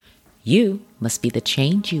You must be the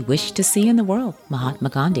change you wish to see in the world, Mahatma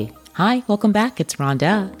Gandhi. Hi, welcome back. It's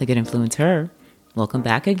Rhonda, the Good Influence Her. Welcome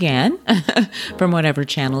back again from whatever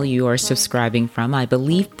channel you are subscribing from. I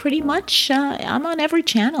believe pretty much I'm on every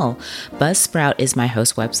channel. Buzzsprout is my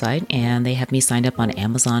host website, and they have me signed up on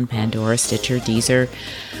Amazon, Pandora, Stitcher, Deezer,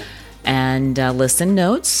 and Listen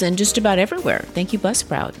Notes, and just about everywhere. Thank you,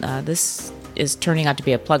 Buzzsprout. This is turning out to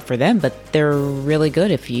be a plug for them, but they're really good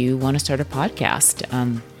if you want to start a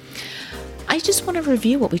podcast. I just want to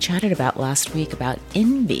review what we chatted about last week about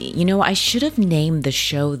envy. You know, I should have named the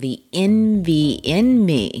show The Envy in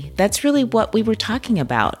Me. That's really what we were talking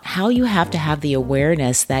about, how you have to have the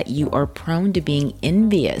awareness that you are prone to being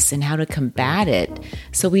envious and how to combat it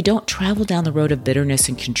so we don't travel down the road of bitterness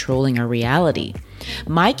and controlling our reality.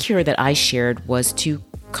 My cure that I shared was to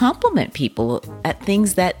compliment people at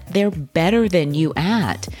things that they're better than you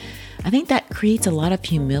at. I think that creates a lot of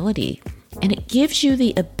humility. And it gives you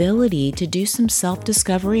the ability to do some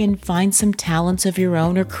self-discovery and find some talents of your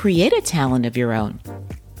own or create a talent of your own.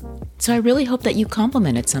 So I really hope that you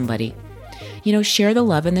complimented somebody. You know, share the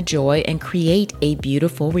love and the joy and create a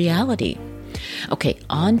beautiful reality. Okay,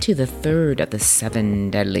 on to the third of the 7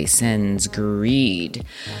 deadly sins, greed.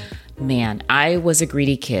 Man, I was a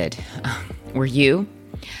greedy kid. Were you?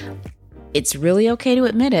 It's really okay to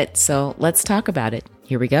admit it, so let's talk about it.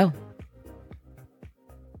 Here we go.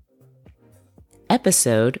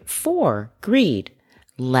 Episode 4, Greed.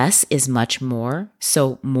 Less is much more,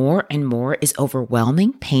 so more and more is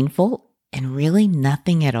overwhelming, painful, and really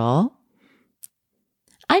nothing at all.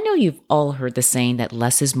 I know you've all heard the saying that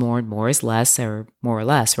less is more and more is less, or more or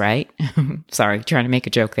less, right? Sorry, trying to make a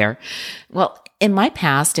joke there. Well, in my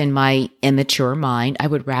past, in my immature mind, I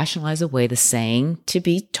would rationalize away the saying to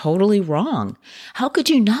be totally wrong. How could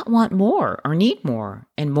you not want more or need more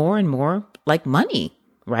and more like money,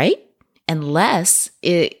 right? Unless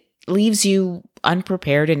it leaves you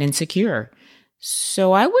unprepared and insecure.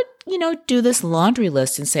 So I would, do this laundry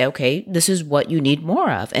list and say, okay, this is what you need more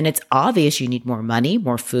of. And it's obvious you need more money,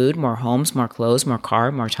 more food, more homes, more clothes, more car,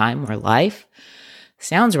 more time, more life.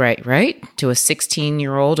 Sounds right? To a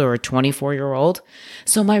 16-year-old or a 24-year-old.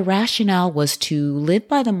 So my rationale was to live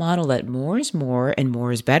by the model that more is more and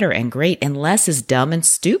more is better and great and less is dumb and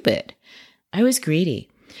stupid. I was greedy.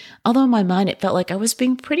 Although in my mind, it felt like I was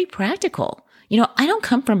being pretty practical. I don't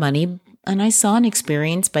come from money, and I saw an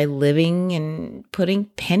experience by living and putting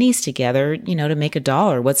pennies together, to make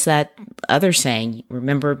 $1. What's that other saying?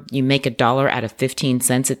 Remember, you make $1 out of 15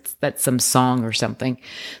 cents? That's some song or something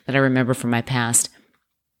that I remember from my past.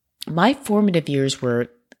 My formative years were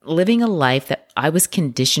living a life that I was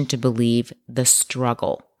conditioned to believe the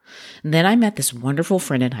struggle. And then I met this wonderful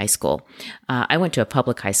friend in high school. I went to a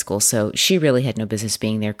public high school, so she really had no business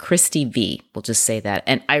being there. Christy V, we'll just say that.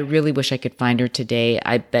 And I really wish I could find her today.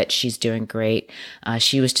 I bet she's doing great.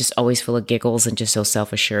 She was just always full of giggles and just so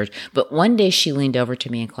self-assured. But one day she leaned over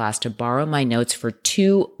to me in class to borrow my notes for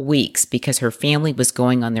 2 weeks because her family was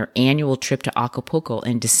going on their annual trip to Acapulco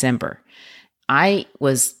in December. I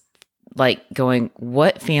was like going,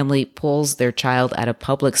 what family pulls their child out of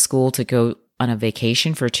public school to go on a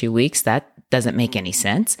vacation for 2 weeks? That doesn't make any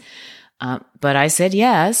sense. But I said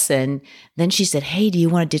yes. And then she said, hey, do you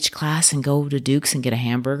want to ditch class and go to Duke's and get a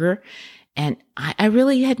hamburger? And I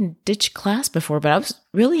really hadn't ditched class before, but I was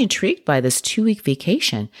really intrigued by this 2-week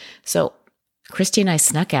vacation. So Christy and I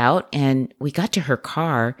snuck out and we got to her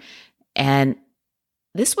car, and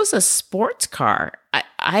this was a sports car.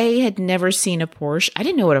 I had never seen a Porsche. I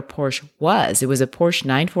didn't know what a Porsche was. It was a Porsche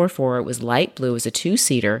 944. It was light blue. It was a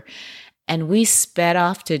 2-seater. And we sped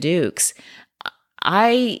off to Duke's.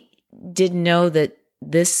 I didn't know that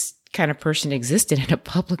this kind of person existed in a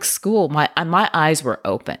public school. My eyes were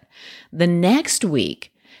open. The next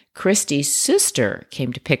week, Christy's sister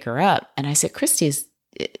came to pick her up. And I said, Christy,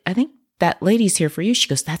 I think that lady's here for you. She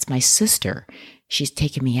goes, that's my sister. She's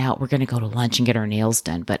taking me out. We're going to go to lunch and get our nails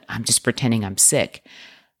done, but I'm just pretending I'm sick.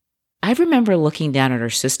 I remember looking down at her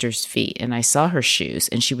sister's feet, and I saw her shoes,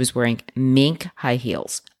 and she was wearing mink high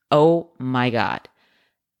heels. Oh my God.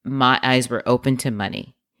 My eyes were open to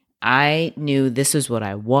money. I knew this is what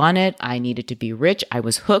I wanted. I needed to be rich. I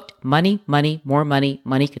was hooked. Money, more money.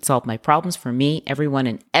 Money could solve my problems for me, everyone,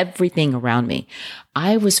 and everything around me.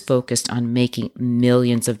 I was focused on making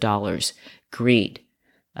millions of dollars. Greed,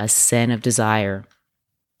 a sin of desire.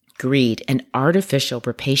 Greed, an artificial,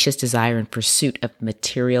 rapacious desire in pursuit of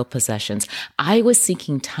material possessions. I was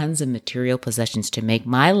seeking tons of material possessions to make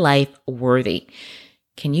my life worthy.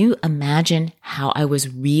 Can you imagine how I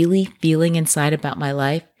was really feeling inside about my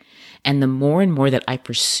life? And the more and more that I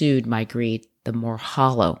pursued my greed, the more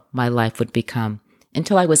hollow my life would become,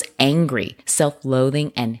 until I was angry,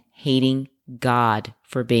 self-loathing, and hating God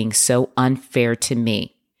for being so unfair to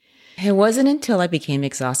me. It wasn't until I became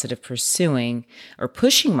exhausted of pursuing or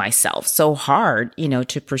pushing myself so hard,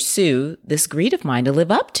 to pursue this greed of mine, to live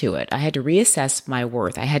up to it. I had to reassess my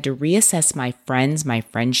worth. I had to reassess my friends, my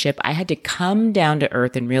friendship. I had to come down to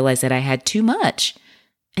earth and realize that I had too much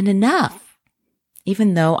and enough.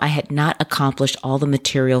 Even though I had not accomplished all the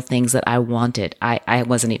material things that I wanted, I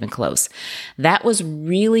wasn't even close. That was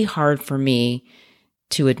really hard for me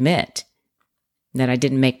to admit, that I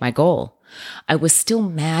didn't make my goal. I was still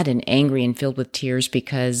mad and angry and filled with tears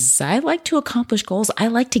because I like to accomplish goals. I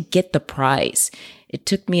like to get the prize. It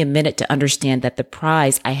took me a minute to understand that the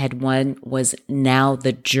prize I had won was now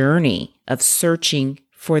the journey of searching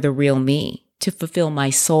for the real me, to fulfill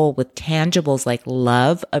my soul with tangibles like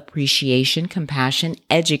love, appreciation, compassion,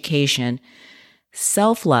 education,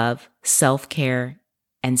 self-love, self-care,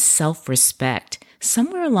 and self-respect.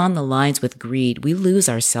 Somewhere along the lines with greed, we lose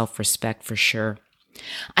our self-respect for sure.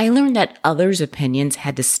 I learned that others' opinions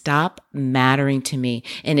had to stop mattering to me.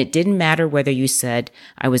 And it didn't matter whether you said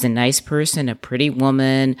I was a nice person, a pretty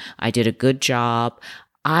woman, I did a good job.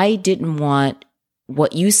 I didn't want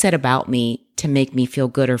what you said about me to make me feel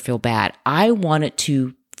good or feel bad. I wanted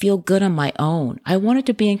to feel good on my own. I wanted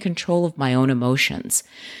to be in control of my own emotions.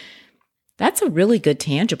 That's a really good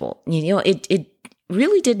tangible. It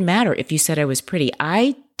really didn't matter if you said I was pretty.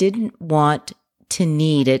 I didn't want to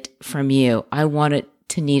need it from you. I wanted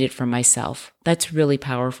to need it from myself. That's really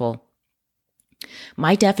powerful.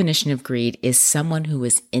 My definition of greed is someone who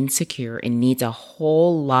is insecure and needs a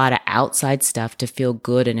whole lot of outside stuff to feel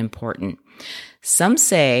good and important. Some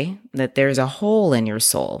say that there's a hole in your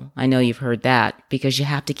soul. I know you've heard that because you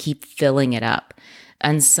have to keep filling it up.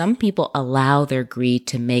 And some people allow their greed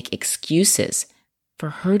to make excuses for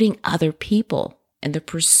hurting other people in the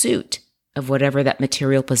pursuit of whatever that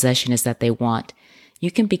material possession is that they want. You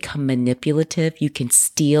can become manipulative, you can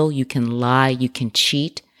steal, you can lie, you can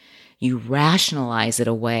cheat. You rationalize it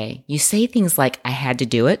away. You say things like, I had to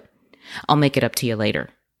do it. I'll make it up to you later.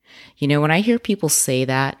 When I hear people say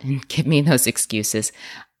that and give me those excuses,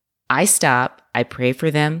 I stop, I pray for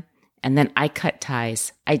them, and then I cut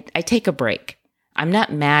ties. I take a break. I'm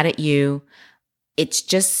not mad at you. It's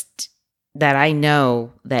just that I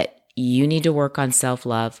know that you need to work on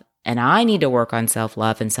self-love and I need to work on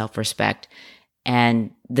self-love and self-respect.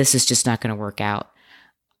 And this is just not going to work out.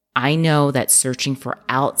 I know that searching for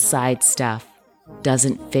outside stuff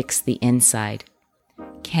doesn't fix the inside.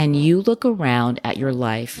 Can you look around at your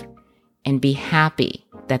life and be happy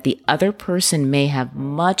that the other person may have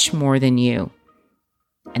much more than you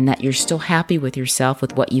and that you're still happy with yourself,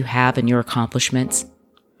 with what you have and your accomplishments?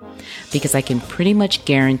 Because I can pretty much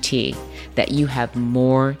guarantee that you have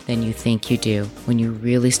more than you think you do when you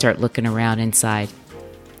really start looking around inside.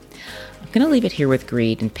 I'm going to leave it here with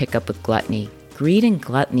greed and pick up with gluttony. Greed and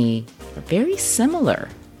gluttony are very similar.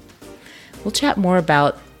 We'll chat more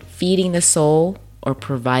about feeding the soul or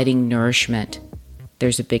providing nourishment.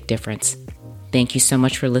 There's a big difference. Thank you so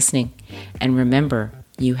much for listening. And remember,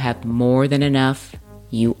 you have more than enough.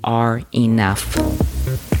 You are enough.